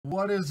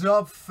What is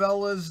up,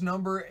 fellas?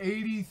 Number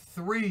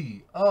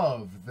 83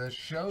 of the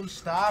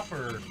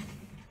ShowStopper.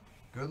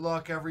 Good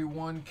luck,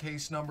 everyone.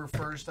 Case number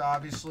first,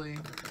 obviously.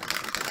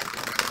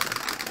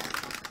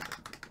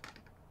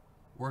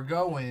 We're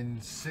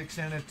going 6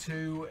 and a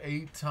 2,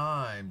 8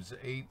 times.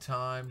 8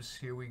 times.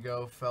 Here we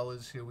go,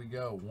 fellas. Here we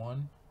go.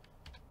 1,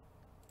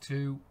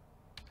 2,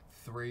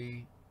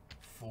 3,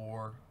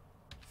 4,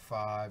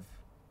 5,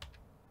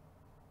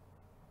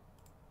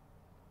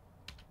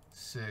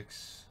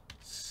 6,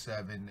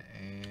 7,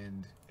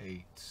 and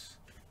 8.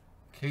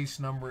 Case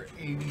number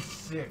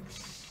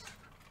 86.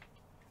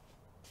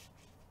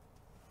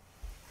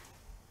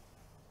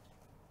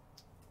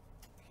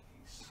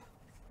 Case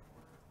number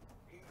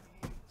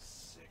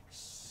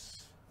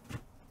 86.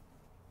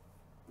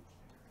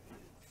 There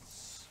it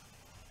is.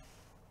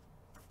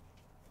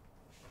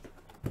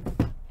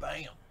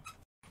 Bam.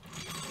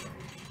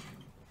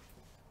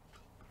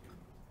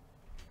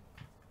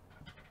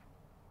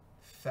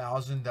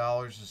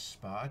 $1,000 a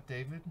spot,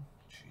 David.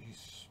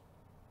 Jeez.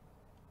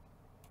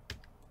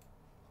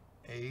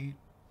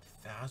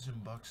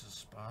 $8,000 a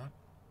spot.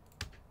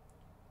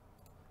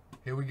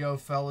 Here we go,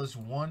 fellas.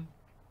 1,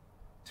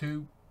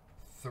 2,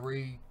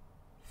 3,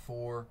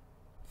 4,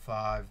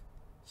 5,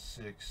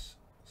 6,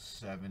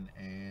 7,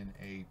 and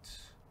 8.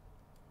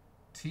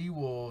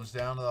 T-Wolves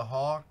down to the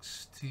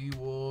Hawks.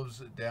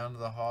 T-Wolves down to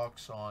the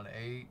Hawks on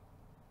 8.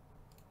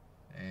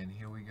 And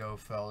here we go,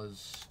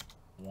 fellas.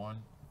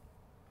 1,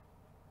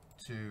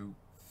 2,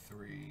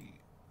 3,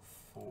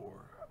 4,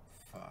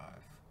 5,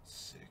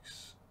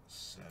 6,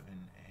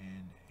 7,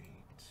 and 8.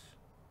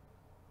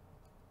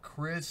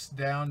 Chris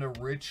down to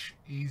Rich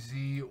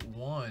Easy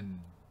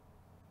 1.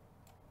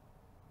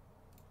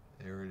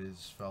 There it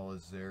is,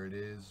 fellas. There it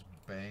is.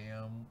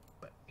 Bam,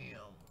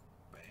 bam,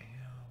 bam.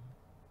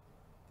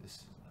 This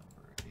is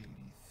number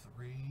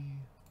 83.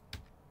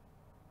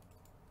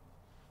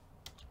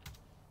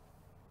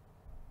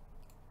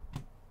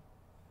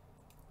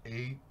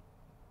 Eight.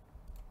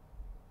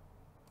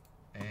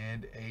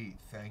 And 8.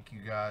 Thank you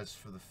guys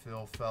for the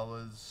fill,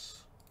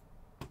 fellas.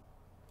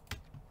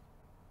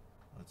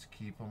 Let's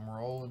keep them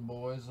rolling,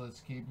 boys.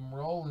 Let's keep them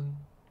rolling.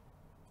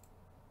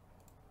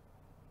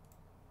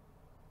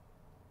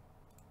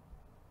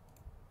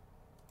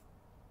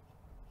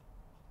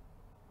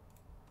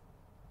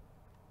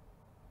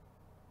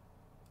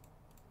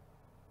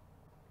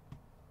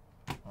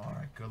 All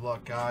right, good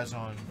luck, guys,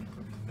 on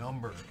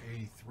number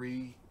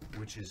 83,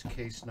 which is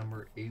case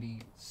number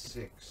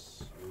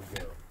 86. Here we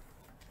go.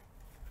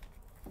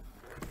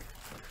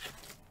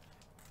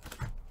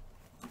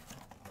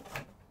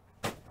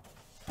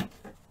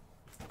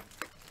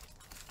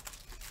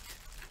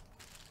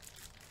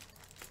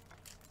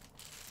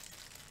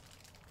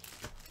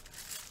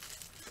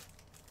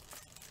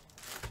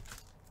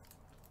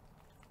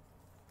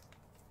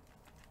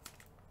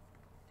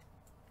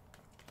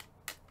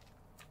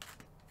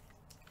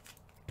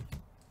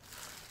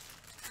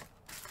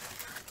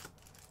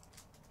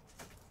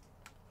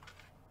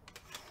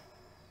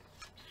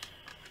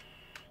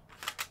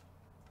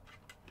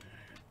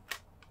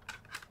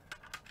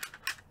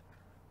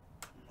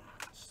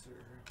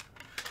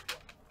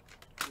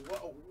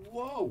 Whoa,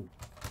 whoa.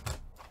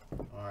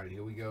 All right,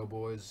 here we go,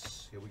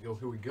 boys. Here we go,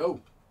 here we go.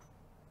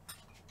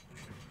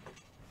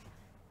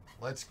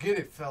 Let's get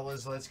it,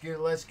 fellas. Let's get it,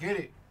 let's get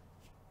it.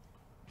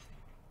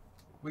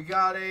 We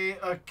got a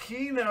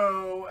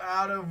Aquino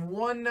out of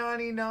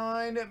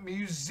 199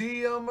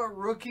 Museum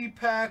Rookie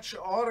Patch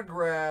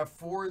Autograph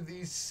for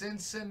the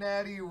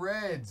Cincinnati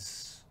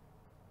Reds.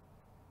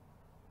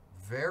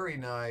 Very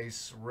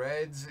nice.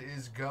 Reds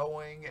is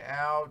going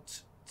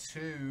out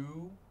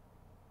to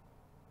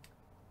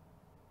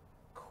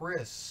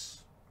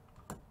Chris.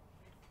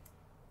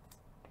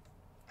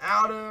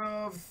 Out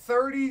of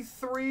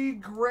 33,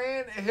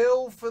 Grant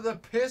Hill for the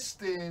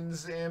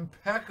Pistons.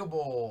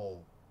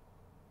 Impeccable.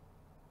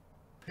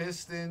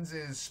 Pistons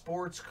is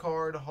Sports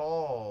Card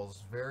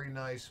Halls. Very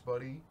nice,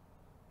 buddy.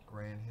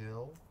 Grant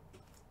Hill.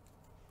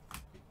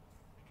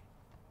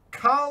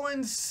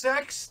 Colin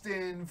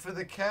Sexton for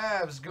the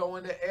Cavs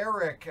going to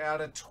Eric out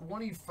of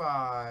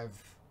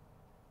 25.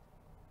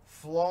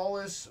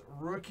 Flawless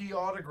rookie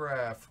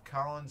autograph,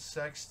 Colin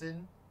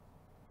Sexton.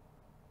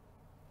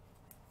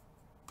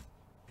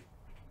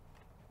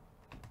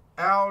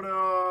 Out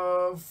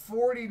of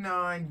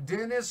 49,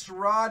 Dennis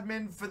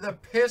Rodman for the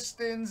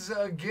Pistons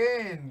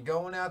again,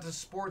 going out to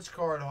Sports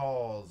Card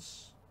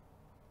Halls.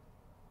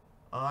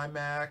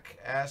 iMac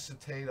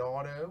acetate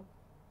auto.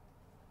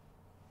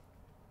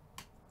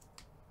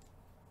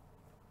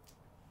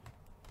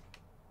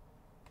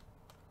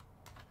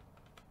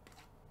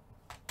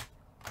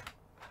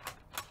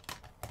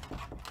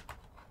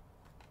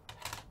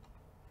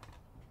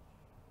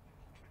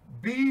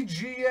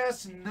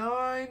 BGS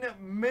 9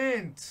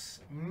 Mint.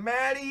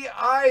 Matty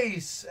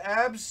Ice.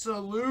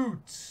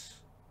 Absolute.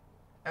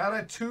 Out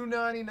of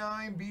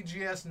 299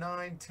 BGS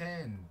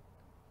 910.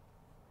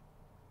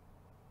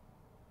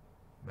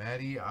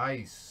 Matty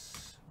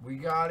Ice. We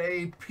got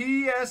a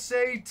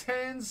PSA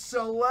 10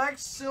 Select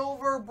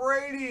Silver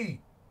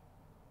Brady.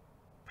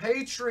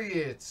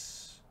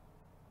 Patriots.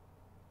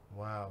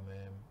 Wow,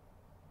 man.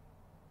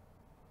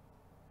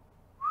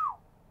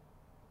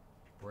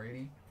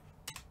 Brady.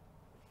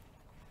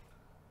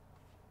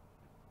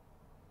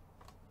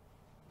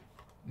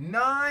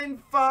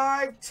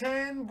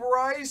 $9-5-10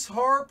 Bryce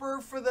Harper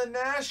for the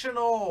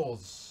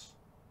Nationals.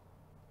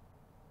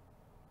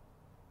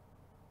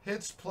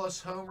 Hits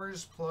plus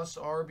homers plus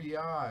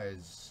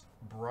RBIs.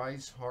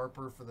 Bryce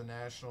Harper for the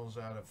Nationals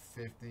out of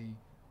 50.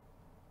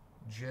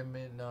 Jim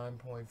Mint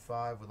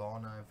 9.5 with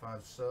all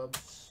 9.5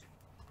 subs.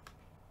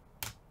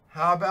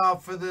 How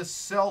about for the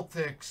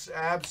Celtics?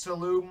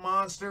 Absolute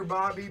monster,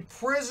 Bobby.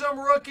 Prism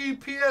rookie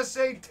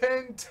PSA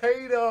 10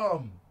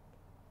 Tatum.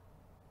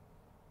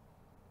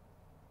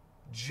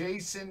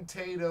 Jason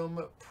Tatum,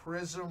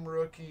 Prism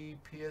rookie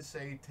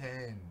PSA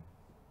 10.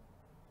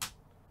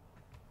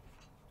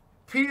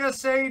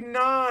 PSA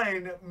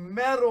 9,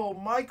 metal,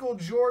 Michael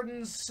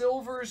Jordan,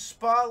 silver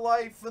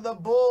spotlight for the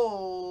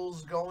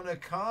Bulls. Going to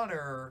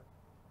Connor.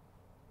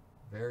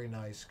 Very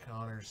nice,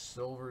 Connor.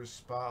 Silver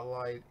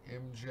spotlight,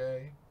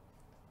 MJ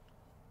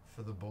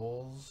for the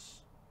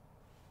Bulls.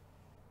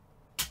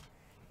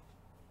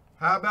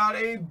 How about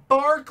a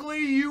Barkley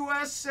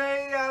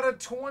USA out of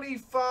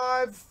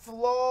 25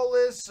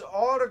 flawless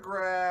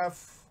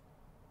autograph?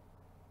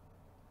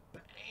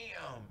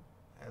 Bam.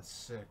 That's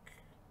sick.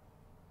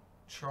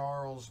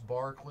 Charles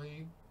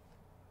Barkley.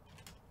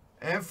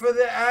 And for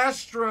the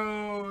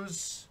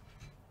Astros,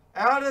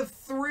 out of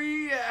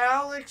 3,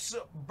 Alex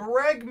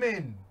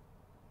Bregman.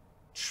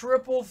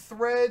 Triple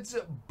Threads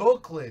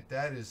booklet.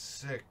 That is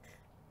sick.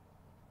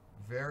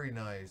 Very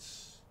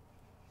nice.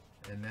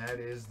 And that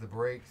is the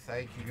break.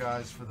 Thank you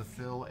guys for the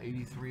fill.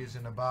 83 is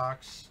in the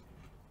box.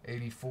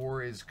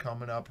 84 is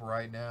coming up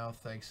right now.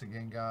 Thanks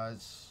again,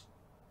 guys.